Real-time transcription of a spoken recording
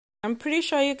I'm pretty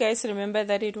sure you guys remember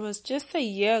that it was just a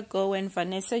year ago when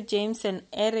Vanessa James and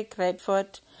Eric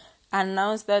Radford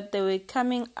announced that they were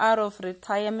coming out of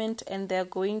retirement and they're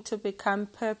going to become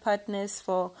pair partners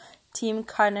for Team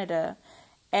Canada.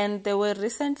 And they were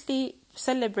recently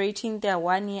celebrating their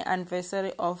 1-year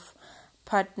anniversary of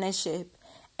partnership.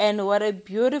 And what a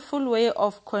beautiful way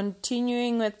of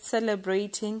continuing with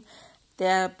celebrating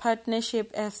their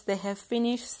partnership, as they have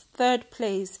finished 3rd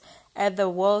place at the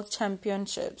World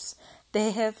Championships. They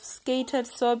have skated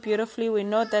so beautifully. We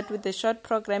know that with the short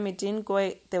program it didn't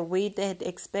go the way they had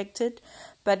expected,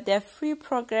 but their free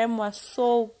program was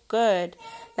so good.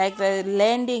 Like the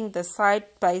landing, the side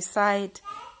by side,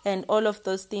 and all of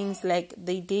those things, like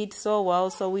they did so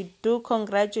well. So we do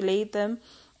congratulate them,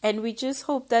 and we just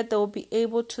hope that they will be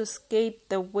able to skate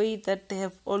the way that they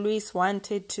have always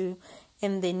wanted to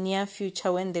in the near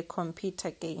future when they compete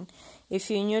again.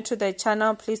 If you're new to the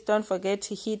channel, please don't forget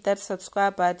to hit that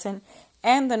subscribe button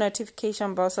and the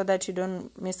notification bell so that you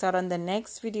don't miss out on the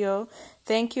next video.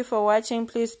 Thank you for watching.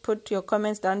 Please put your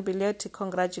comments down below to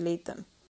congratulate them.